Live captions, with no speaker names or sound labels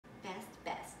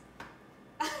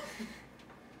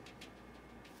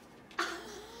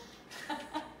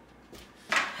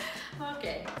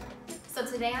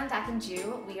Today on Dak and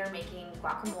Jew, we are making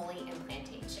guacamole and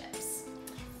plantain chips.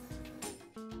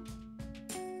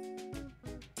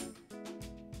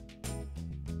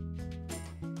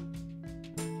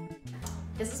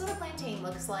 This is what a plantain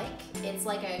looks like. It's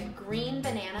like a green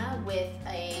banana with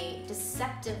a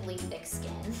deceptively thick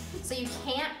skin. So you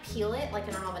can't peel it like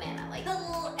a normal banana. Like,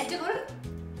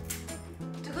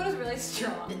 Dakota's really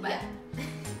strong, but yeah.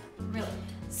 Really.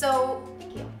 So,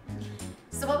 thank you.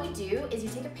 So what we do is you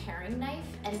take a paring knife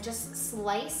and just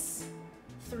slice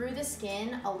through the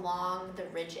skin along the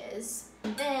ridges.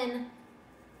 And then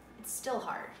it's still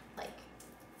hard. Like,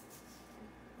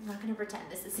 I'm not gonna pretend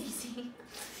this is easy.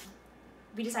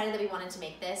 We decided that we wanted to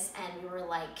make this and we were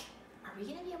like, are we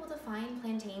gonna be able to find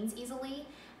plantains easily?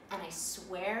 And I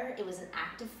swear it was an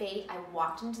act of fate. I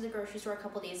walked into the grocery store a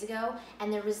couple days ago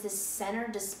and there was this center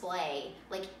display,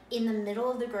 like in the middle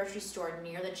of the grocery store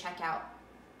near the checkout,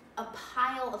 a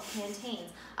pile of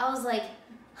plantains. I was like,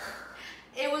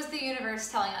 it was the universe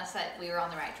telling us that we were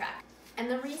on the right track. And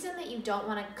the reason that you don't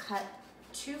wanna cut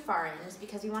too far in is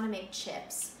because we wanna make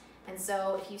chips. And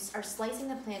so if you are slicing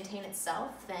the plantain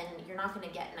itself, then you're not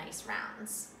gonna get nice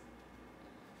rounds.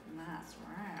 Nice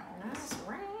rounds. Nice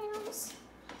rounds.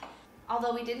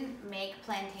 Although we didn't make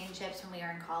plantain chips when we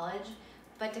were in college,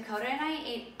 but Dakota and I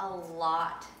ate a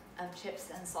lot of chips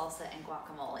and salsa and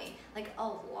guacamole. Like a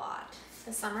lot.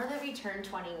 The summer that we turned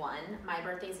 21, my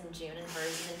birthday's in June and hers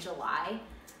is in July,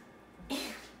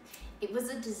 it was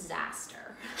a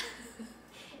disaster.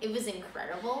 It was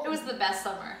incredible. It was the best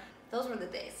summer. Those were the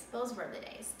days. Those were the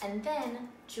days. And then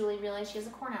Julie realized she has a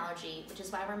corn allergy, which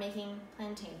is why we're making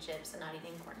plantain chips and not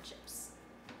eating corn chips.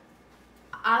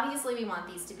 Obviously, we want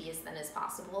these to be as thin as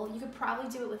possible. You could probably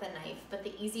do it with a knife, but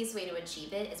the easiest way to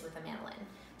achieve it is with a mandolin.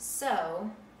 So,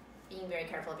 being very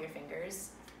careful of your fingers,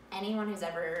 anyone who's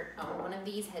ever owned one of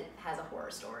these has a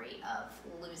horror story of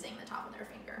losing the top of their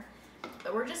finger.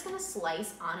 But we're just gonna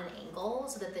slice on an angle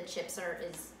so that the chips are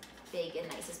as big and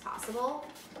nice as possible.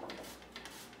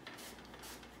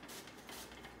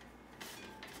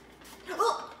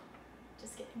 Oh!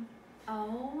 Just kidding.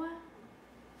 Oh.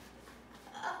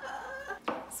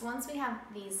 So once we have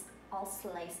these all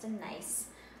sliced and nice,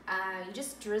 you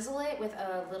just drizzle it with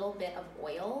a little bit of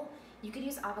oil. You could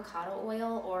use avocado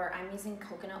oil, or I'm using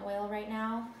coconut oil right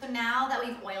now. So now that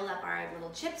we've oiled up our little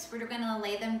chips, we're gonna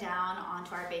lay them down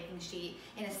onto our baking sheet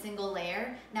in a single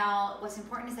layer. Now, what's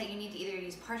important is that you need to either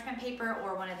use parchment paper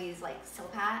or one of these like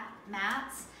Silpat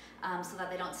mats so that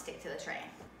they don't stick to the tray.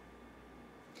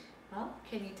 Well,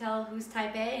 can you tell who's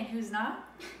type A and who's not?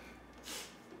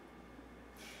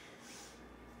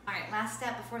 All right, last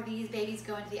step before these babies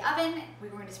go into the oven, we're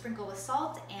going to sprinkle with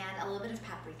salt and a little bit of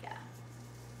paprika.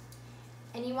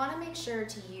 And you want to make sure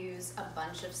to use a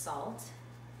bunch of salt.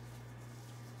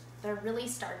 They're really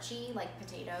starchy, like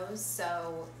potatoes,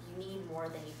 so you need more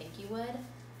than you think you would.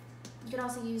 You could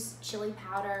also use chili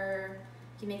powder.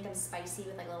 You can make them spicy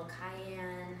with like a little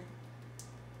cayenne.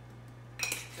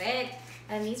 Great.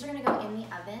 And these are gonna go in the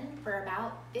oven for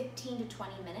about 15 to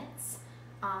 20 minutes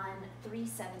on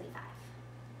 375.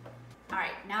 All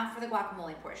right, now for the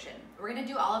guacamole portion. We're gonna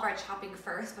do all of our chopping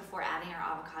first before adding our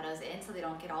avocados in so they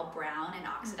don't get all brown and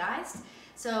oxidized.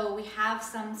 So we have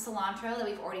some cilantro that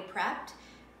we've already prepped.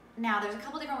 Now there's a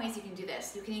couple different ways you can do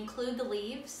this. You can include the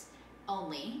leaves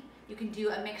only. You can do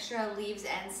a mixture of leaves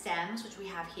and stems, which we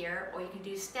have here, or you can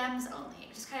do stems only.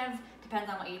 It just kind of depends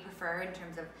on what you prefer in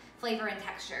terms of flavor and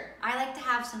texture. I like to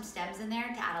have some stems in there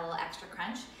to add a little extra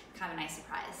crunch, kind of a nice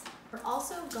surprise. We're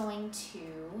also going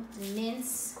to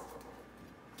mince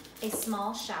a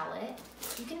small shallot.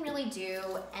 You can really do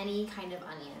any kind of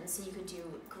onion. So you could do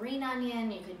green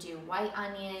onion, you could do white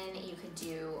onion, you could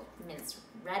do minced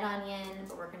red onion,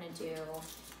 but we're gonna do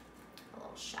a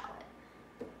little shallot.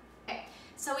 Okay,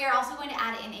 so we are also going to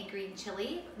add in a green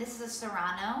chili. This is a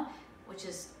serrano, which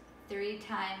is 3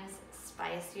 times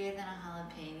spicier than a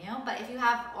jalapeno. But if you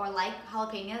have or like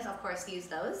jalapenos, of course, use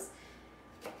those.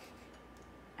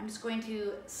 I'm just going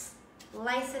to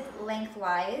slice it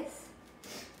lengthwise.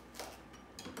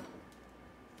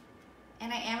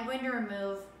 And I am going to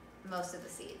remove most of the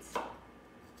seeds.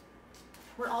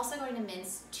 We're also going to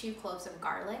mince 2 cloves of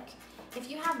garlic. If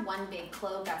you have 1 big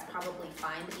clove, that's probably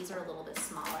fine, but these are a little bit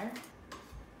smaller.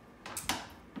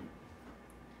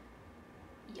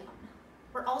 Yum.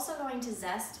 We're also going to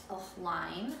zest a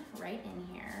lime right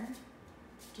in here.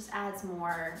 Just adds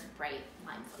more bright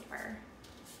lime flavor.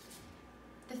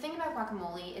 The thing about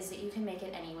guacamole is that you can make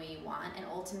it any way you want, and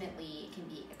ultimately it can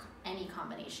be any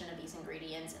combination of these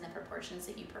ingredients in the proportions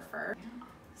that you prefer. Yeah.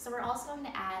 So we're also going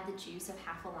to add the juice of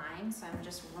half a lime, so I'm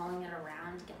just rolling it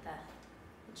around to get the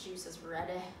juices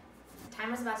ready.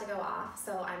 Timer's about to go off,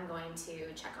 so I'm going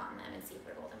to check on them and see if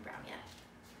they're golden brown yet.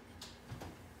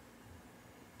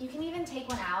 You can even take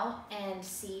one out and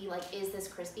see, like, is this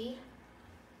crispy?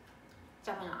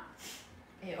 Definitely not.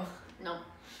 Ew. Nope,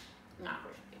 not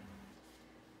crispy.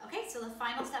 Okay, so the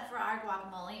final step for our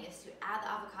guacamole is to add the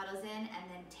avocados in and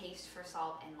then taste for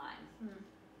salt and lime.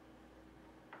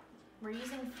 We're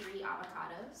using 3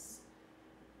 avocados.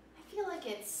 I feel like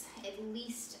it's at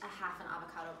least a half an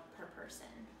avocado per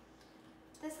person.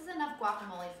 This is enough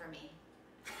guacamole for me.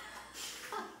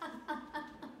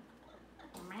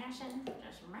 Mashing,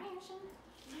 just mashing.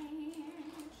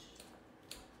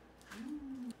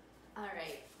 All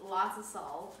right, lots of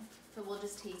salt, so we'll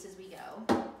just taste as we go.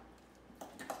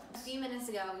 A few minutes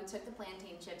ago, we took the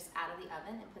plantain chips out of the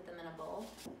oven and put them in a bowl.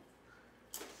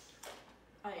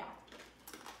 Oh yeah.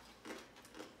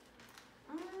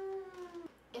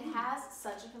 It has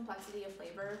such a complexity of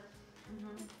flavor.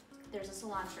 There's a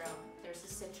cilantro, there's a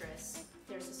citrus,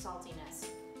 there's a saltiness.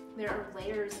 There are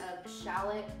layers of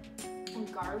shallot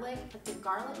and garlic, but the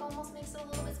garlic almost makes it a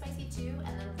little bit spicy too.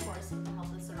 And then of course, with the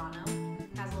help of serrano,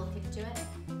 has a little kick to it.